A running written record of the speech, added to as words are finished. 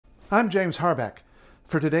I'm James Harbeck.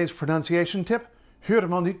 For today's pronunciation tip, hur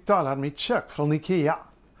man uttalar mitt kök från IKEA.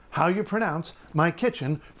 How you pronounce my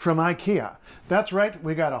kitchen from IKEA. That's right,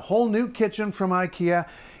 we got a whole new kitchen from IKEA,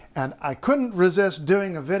 and I couldn't resist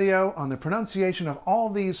doing a video on the pronunciation of all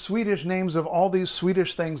these Swedish names of all these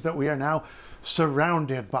Swedish things that we are now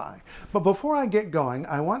surrounded by. But before I get going,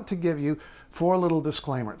 I want to give you 4 little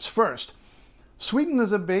disclaimers. First, Sweden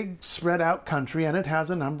is a big, spread out country and it has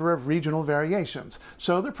a number of regional variations,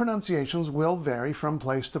 so the pronunciations will vary from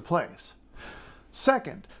place to place.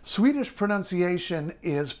 Second, Swedish pronunciation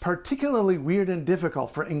is particularly weird and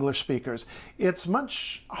difficult for English speakers. It's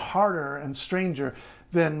much harder and stranger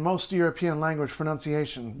than most European language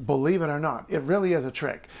pronunciation, believe it or not. It really is a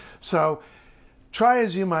trick. So try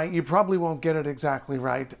as you might, you probably won't get it exactly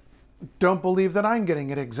right. Don't believe that I'm getting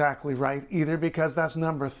it exactly right either, because that's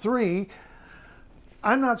number 3.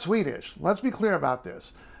 I'm not Swedish. Let's be clear about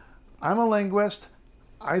this. I'm a linguist.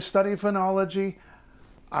 I study phonology.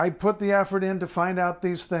 I put the effort in to find out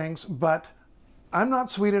these things, but I'm not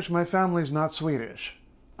Swedish. My family's not Swedish.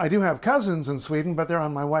 I do have cousins in Sweden, but they're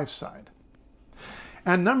on my wife's side.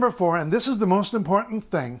 And number 4, and this is the most important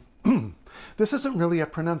thing, this isn't really a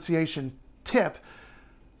pronunciation tip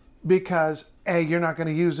because A, you're not going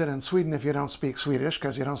to use it in Sweden if you don't speak Swedish,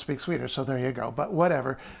 because you don't speak Swedish, so there you go, but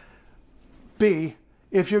whatever. B,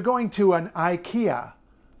 if you're going to an IKEA,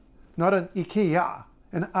 not an IKEA,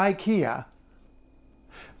 an IKEA,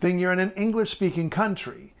 then you're in an English-speaking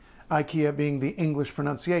country, IKEA being the English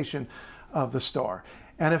pronunciation of the store.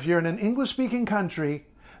 And if you're in an English-speaking country,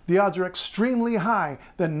 the odds are extremely high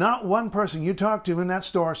that not one person you talk to in that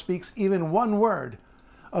store speaks even one word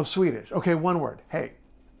of Swedish. Okay, one word. Hey.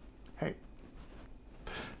 Hey.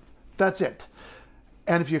 That's it.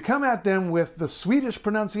 And if you come at them with the Swedish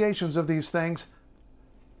pronunciations of these things,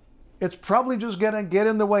 it's probably just going to get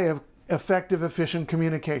in the way of effective, efficient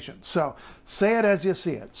communication. So say it as you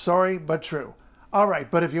see it. Sorry, but true. All right,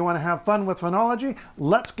 but if you want to have fun with phonology,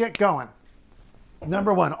 let's get going.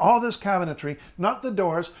 Number 1, all this cabinetry, not the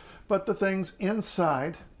doors, but the things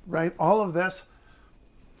inside, right? All of this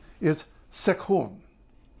is sektion.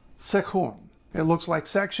 Sektion. It looks like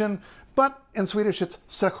section, but in Swedish it's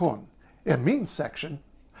sektion. It means section.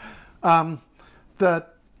 The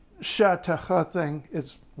sh to ch thing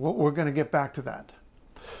is, we're going to get back to that.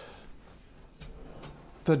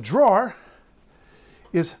 The drawer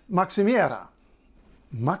is Maximera.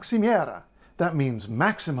 Maximera. That means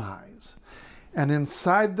maximize. And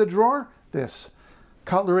inside the drawer, this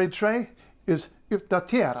cutlery tray is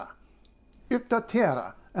Uppdatera.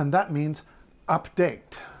 Uppdatera. And that means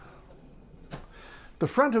update. The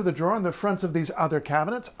front of the drawer and the fronts of these other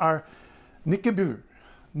cabinets are Nickebo.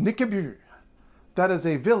 Nickebo. That is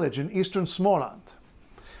a village in eastern Småland.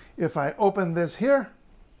 If I open this here,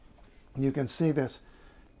 you can see this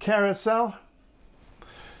carousel.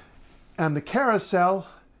 And the carousel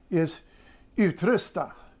is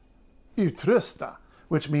Utrusta. Utrusta,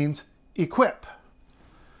 which means equip.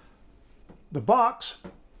 The box,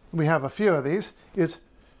 we have a few of these, is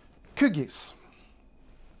Kuggis.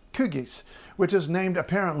 Kuggis, which is named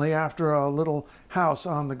apparently after a little house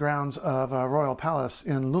on the grounds of a royal palace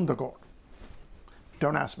in Lundegård.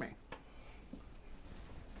 Don't ask me.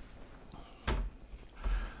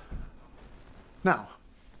 Now,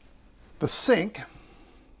 the sink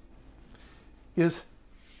is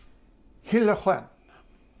Hillesjön.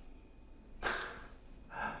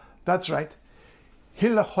 That's right,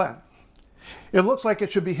 Hillesjön. It looks like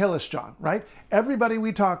it should be Hillesjön, right? Everybody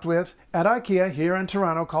we talked with at IKEA here in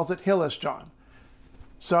Toronto calls it Hillesjön.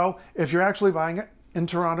 So if you're actually buying it in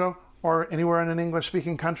Toronto or anywhere in an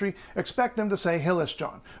English-speaking country, expect them to say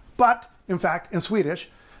Hillesjön. But, in fact, in Swedish,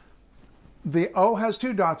 the O has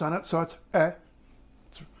 2 dots on it, so it's Ö.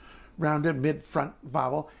 It's rounded mid-front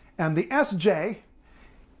vowel. And the SJ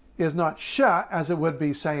is not sh, as it would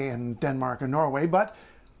be, say, in Denmark or Norway, but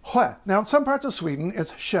hö. Now, in some parts of Sweden,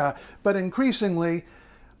 it's sh, but increasingly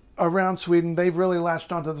around Sweden, they've really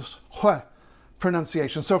latched onto this hö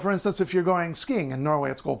pronunciation. So, for instance, if you're going skiing in Norway,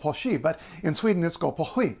 it's gå på ski, but in Sweden, it's gå på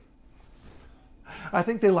ski. I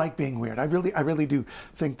think they like being weird. I really do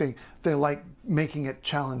think they like making it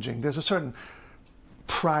challenging. There's a certain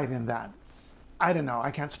pride in that. I don't know.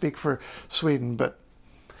 I can't speak for Sweden, but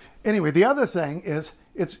anyway, the other thing is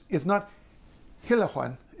it's not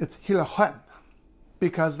Hillesjön, it's Hillesjön,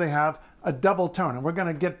 because they have a double tone, and we're going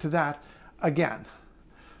to get to that again,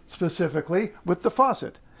 specifically with the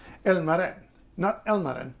faucet. Älmaren. Not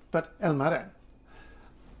Älmaren, but Älmaren.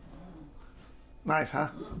 Nice, huh?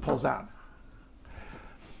 Pulls out.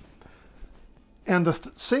 And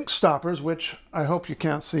the sink stoppers, which I hope you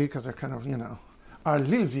can't see because they're kind of, you know, are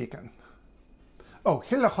Lillviken. Oh,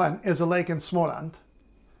 Hillesjön is a lake in Småland.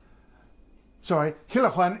 Sorry,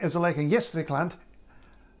 Hillesjön is a lake in Gästrikland.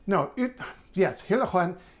 No, yes,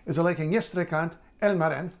 Hillesjön is a lake in Gästrikland.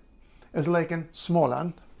 Älmaren is a lake in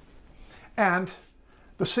Småland. And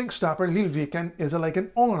the sink stopper, Lillviken, is a lake in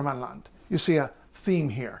Orrnäs. You see a theme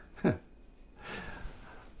here.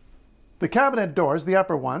 The cabinet doors, the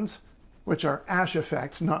upper ones, which are ash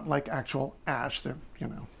effect, not like actual ash, they're, you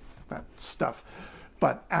know, that stuff,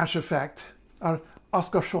 but ash effect, are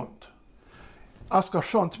Askersund.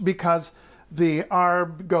 Askersund because the R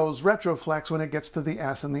goes retroflex when it gets to the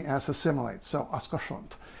S and the S assimilates, so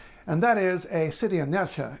Askersund. And that is a city in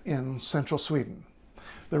Närke in central Sweden.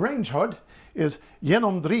 The range hood is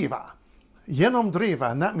Genomdriva.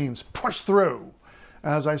 Genomdriva, and that means push through,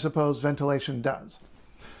 as I suppose ventilation does.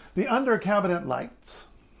 The under cabinet lights,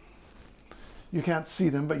 you can't see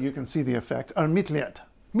them, but you can see the effect, are Mittled.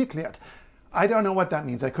 Mittled. I don't know what that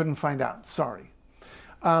means. I couldn't find out. Sorry.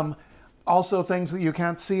 Also, things that you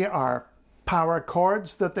can't see are power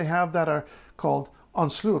cords that they have that are called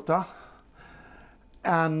Ansluta.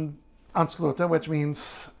 And Ansluta, which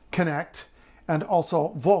means connect, and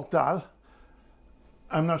also Voltdal.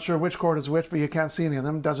 I'm not sure which cord is which, but you can't see any of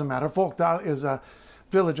them. Doesn't matter. Voltdal is a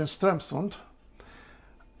village in Strömsund.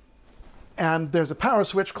 And there's a power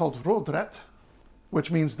switch called Rodret, which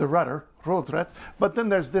means the rudder, Rodret. But then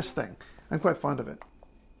there's this thing. I'm quite fond of it.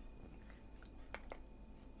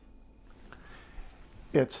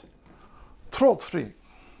 It's Trådfri.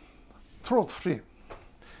 Trådfri.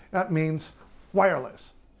 That means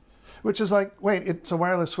wireless. Which is like, wait, it's a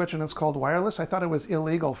wireless switch and it's called wireless? I thought it was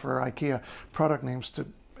illegal for IKEA product names to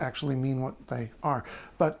actually mean what they are.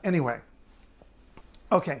 But anyway.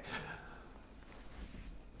 Okay.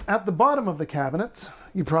 At the bottom of the cabinet,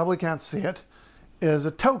 you probably can't see it, is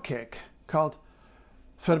a toe kick called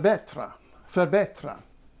Förbättra. Förbättra.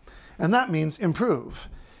 And that means improve.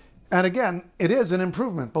 And again, it is an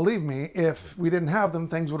improvement. Believe me, if we didn't have them,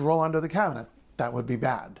 things would roll under the cabinet. That would be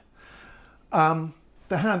bad.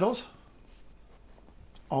 The handles,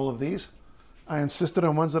 all of these, I insisted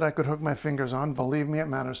on ones that I could hook my fingers on. Believe me, it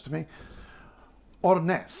matters to me.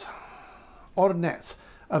 Orrnäs. Orrnäs,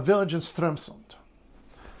 a village in Strömsund.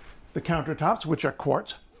 The countertops, which are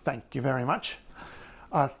quartz, thank you very much,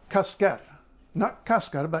 are Kasker. Not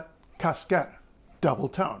Kasker, but Kasker, double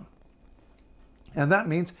tone. And that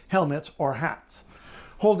means helmets or hats.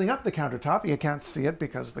 Holding up the countertop, you can't see it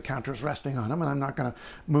because the counter's resting on them, and I'm not going to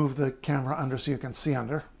move the camera under so you can see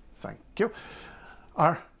under. Thank you.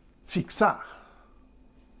 Are Fixa.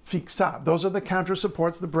 Fixa. Those are the counter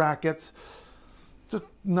supports, the brackets. Just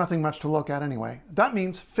nothing much to look at anyway. That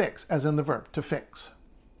means fix, as in the verb, to fix.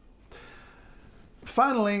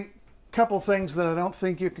 Finally, a couple things that I don't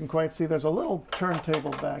think you can quite see. There's a little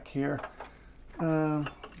turntable back here. I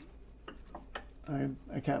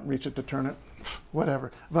can't reach it to turn it.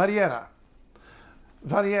 Whatever. Variera.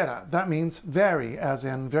 Variera. That means vary, as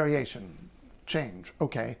in variation, change.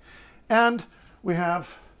 Okay. And we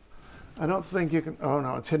have, I don't think you can, oh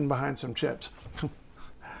no, it's hidden behind some chips.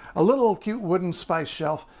 A little cute wooden spice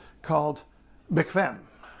shelf called Bekväm.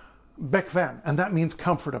 Bekväm. And that means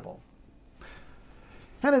comfortable.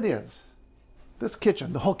 And it is. This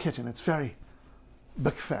kitchen, the whole kitchen, it's very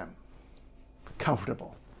bekväm.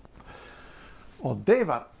 Comfortable. Och det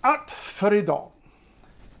var allt för idag.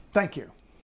 Thank you.